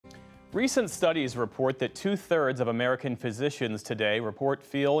Recent studies report that 2/3 of American physicians today report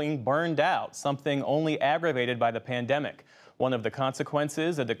feeling burned out, something only aggravated by the pandemic. One of the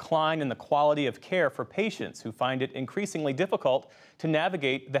consequences, a decline in the quality of care for patients who find it increasingly difficult to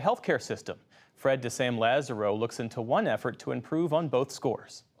navigate the healthcare system. Fred Sam Lazaro looks into one effort to improve on both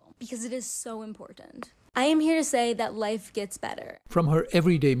scores. Because it is so important. I am here to say that life gets better. From her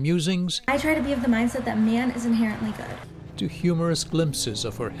everyday musings, I try to be of the mindset that man is inherently good. To humorous glimpses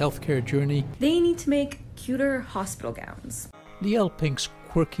of her healthcare journey, They need to make cuter hospital gowns. Liel Pink's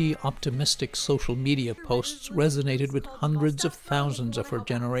quirky, optimistic social media posts resonated with hundreds of thousands of her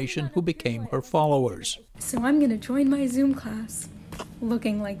generation who became her followers. So I'm gonna join my Zoom class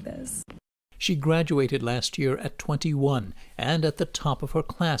looking like this. She graduated last year at 21 and at the top of her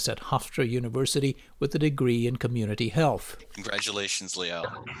class at Hofstra University with a degree in community health. Congratulations, Liel.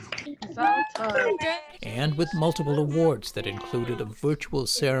 And with multiple awards that included a virtual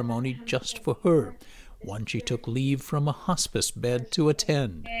ceremony just for her, one she took leave from a hospice bed to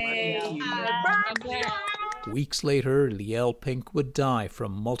attend. Weeks later, Liel Pink would die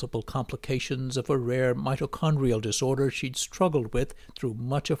from multiple complications of a rare mitochondrial disorder she'd struggled with through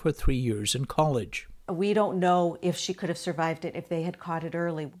much of her 3 years in college. We don't know if she could have survived it if they had caught it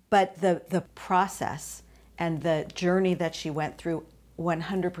early, but the process and the journey that she went through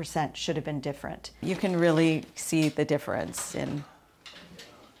 100% should have been different. You can really see the difference in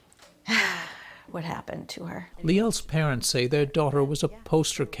what happened to her. Liel's parents say their daughter was a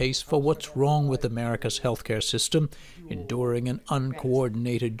poster case for what's wrong with America's healthcare system, enduring an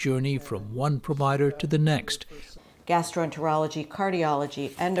uncoordinated journey from one provider to the next. Gastroenterology,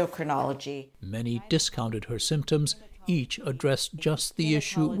 cardiology, endocrinology. Many discounted her symptoms, each addressed just the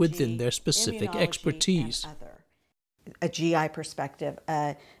issue within their specific expertise. A GI perspective,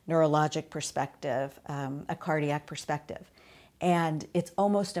 a neurologic perspective, a cardiac perspective. And it's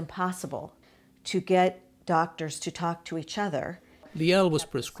almost impossible to get doctors to talk to each other. Liel was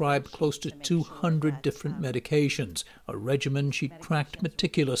prescribed close to 200 different medications, a regimen she tracked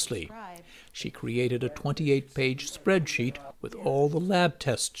meticulously. She created a 28-page spreadsheet with all the lab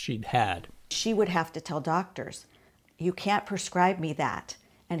tests she'd had. She would have to tell doctors, you can't prescribe me that,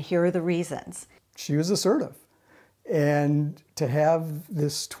 and here are the reasons. She was assertive. And to have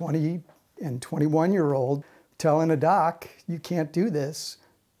this 20 and 21-year-old telling a doc, you can't do this,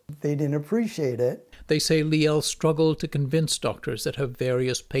 they didn't appreciate it. They say Liel struggled to convince doctors that her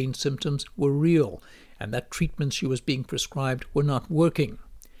various pain symptoms were real and that treatments she was being prescribed were not working.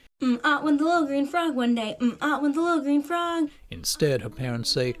 Out went the little green frog one day. Out went the little green frog. Instead, her parents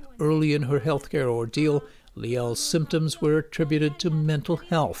say, early in her healthcare ordeal, Liel's symptoms were attributed to mental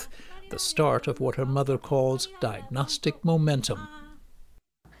health, the start of what her mother calls diagnostic momentum.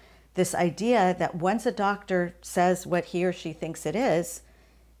 This idea that once a doctor says what he or she thinks it is,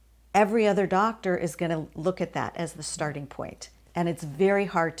 every other doctor is going to look at that as the starting point. And it's very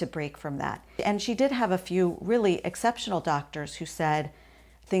hard to break from that. And she did have a few really exceptional doctors who said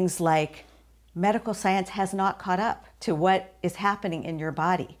things like, medical science has not caught up to what is happening in your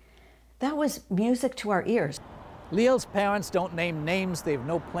body. That was music to our ears. Liel's parents don't name names. They have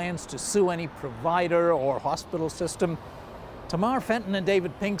no plans to sue any provider or hospital system. Tamar Fenton and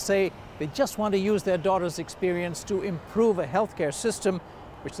David Pink say they just want to use their daughter's experience to improve a healthcare system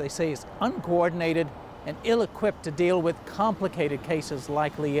which they say is uncoordinated and ill-equipped to deal with complicated cases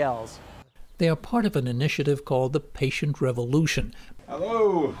like Liel's. They are part of an initiative called the Patient Revolution,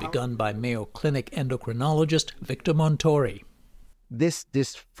 begun by Mayo Clinic endocrinologist Victor Montori. This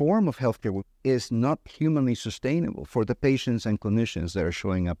form of healthcare is not humanly sustainable for the patients and clinicians that are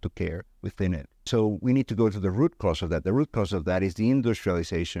showing up to care within it. So we need to go to the root cause of that. The root cause of that is the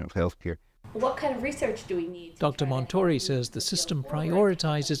industrialization of healthcare. What kind of research do we need? Dr. Montori says the system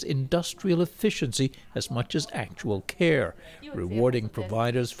prioritizes industrial efficiency as much as actual care, rewarding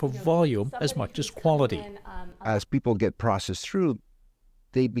providers for volume as much as quality. As people get processed through,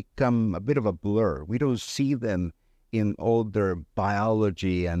 they become a bit of a blur. We don't see them in all their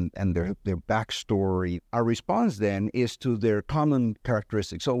biology and their backstory. Our response then is to their common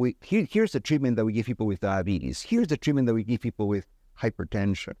characteristics. So here's the treatment that we give people with diabetes. Here's the treatment that we give people with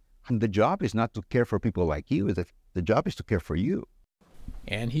hypertension. And the job is not to care for people like you. The job is to care for you.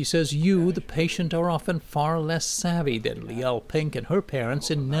 And he says you, the patient, are often far less savvy than Liel Pink and her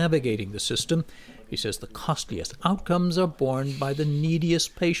parents in navigating the system. He says the costliest outcomes are borne by the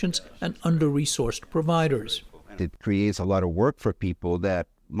neediest patients and under-resourced providers. It creates a lot of work for people that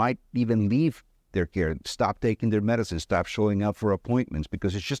might even leave their care, stop taking their medicine, stop showing up for appointments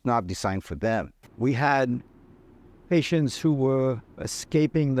because it's just not designed for them. We had patients who were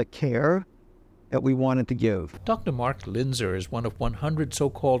escaping the care that we wanted to give. Dr. Mark Linzer is one of 100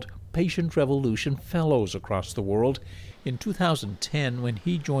 so-called patient revolution fellows across the world. In 2010, when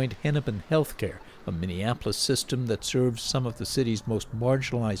he joined Hennepin Healthcare, a Minneapolis system that serves some of the city's most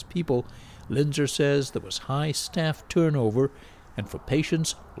marginalized people, Linzer says there was high staff turnover and for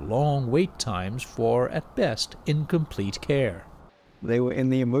patients, long wait times for, at best, incomplete care. They were in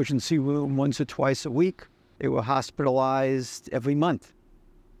the emergency room once or twice a week. They were hospitalized every month,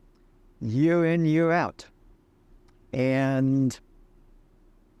 year in, year out. And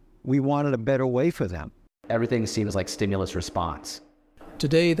we wanted a better way for them. Everything seems like stimulus response.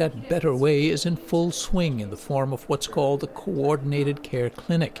 Today, that better way is in full swing in the form of what's called the Coordinated Care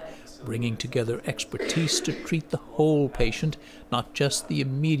Clinic, bringing together expertise to treat the whole patient, not just the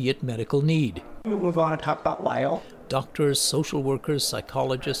immediate medical need. We'll move on and talk about Lyle. Doctors, social workers,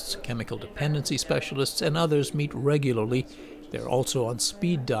 psychologists, chemical dependency specialists, and others meet regularly. They're also on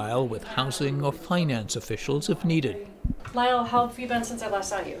speed dial with housing or finance officials if needed. Lyle, how have you been since I last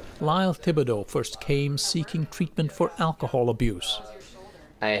saw you? Lyle Thibodeau first came seeking treatment for alcohol abuse.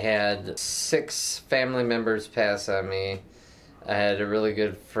 I had 6 family members pass on me. I had a really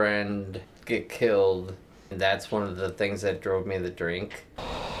good friend get killed. That's one of the things that drove me to drink.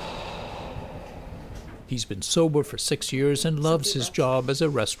 He's been sober for 6 years and loves his job as a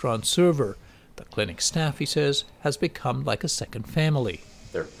restaurant server. The clinic staff, he says, has become like a second family.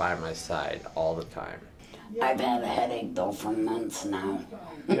 They're by my side all the time. I've had a headache, though, for months now.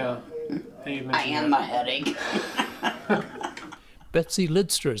 Yeah. I am a headache. Betsy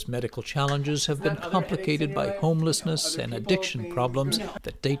Lidster's medical challenges have been complicated by homelessness and addiction problems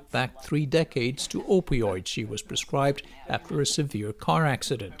that date back 3 decades to opioids she was prescribed after a severe car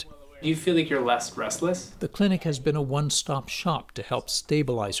accident. Do you feel like you're less restless? The clinic has been a one-stop shop to help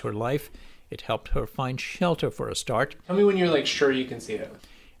stabilize her life. It helped her find shelter for a start. Tell me when you're like sure you can see it.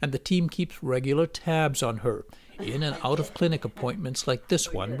 And the team keeps regular tabs on her, in and out of clinic appointments like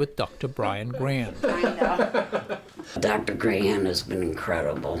this one with Dr. Brian Grand. Dr. Graham has been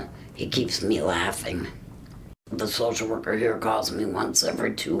incredible. He keeps me laughing. The social worker here calls me once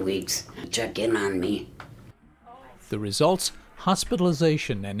every 2 weeks to check in on me. The results?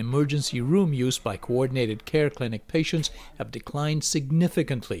 Hospitalization and emergency room use by coordinated care clinic patients have declined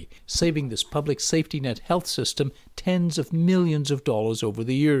significantly, saving this public safety net health system tens of millions of dollars over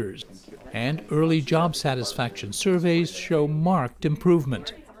the years. And early job satisfaction surveys show marked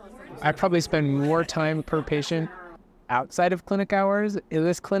improvement. I probably spend more time per patient outside of clinic hours in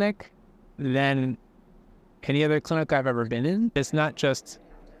this clinic than any other clinic I've ever been in. It's not just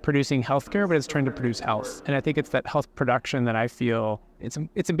producing healthcare, but it's trying to produce health. And I think it's that health production that I feel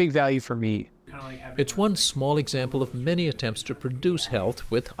it's a big value for me. It's one small example of many attempts to produce health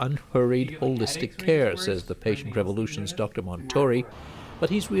with unhurried, holistic care, says the Patient Revolution's Dr. Montori.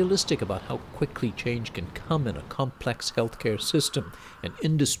 But he's realistic about how quickly change can come in a complex healthcare system, an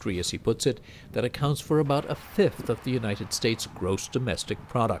industry, as he puts it, that accounts for about 1/5 of the United States' gross domestic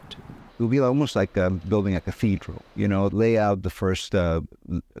product. It would be almost like building a cathedral, lay out the first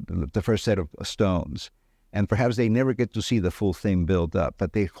set of stones. And perhaps they never get to see the full thing built up,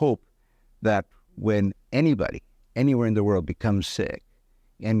 but they hope that when anybody, anywhere in the world becomes sick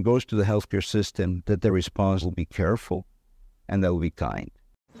and goes to the healthcare system, that their response will be careful and they'll be kind.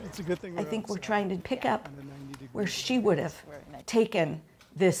 It's a good thing. I think we're trying to pick up where she would have taken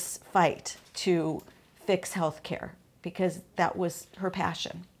this fight to fix healthcare, because that was her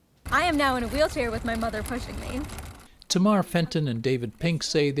passion. I am now in a wheelchair with my mother pushing me. Tamar Fenton and David Pink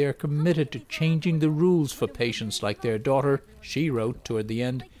say they're committed to changing the rules for patients like their daughter. She wrote toward the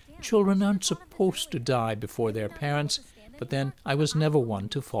end, "Children aren't supposed to die before their parents, but then I was never one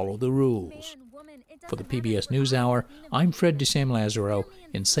to follow the rules." For the PBS NewsHour, I'm Sam Lazaro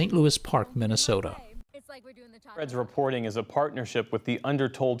in St. Louis Park, Minnesota. Fred's reporting is a partnership with the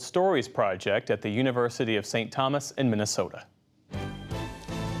Undertold Stories Project at the University of St. Thomas in Minnesota.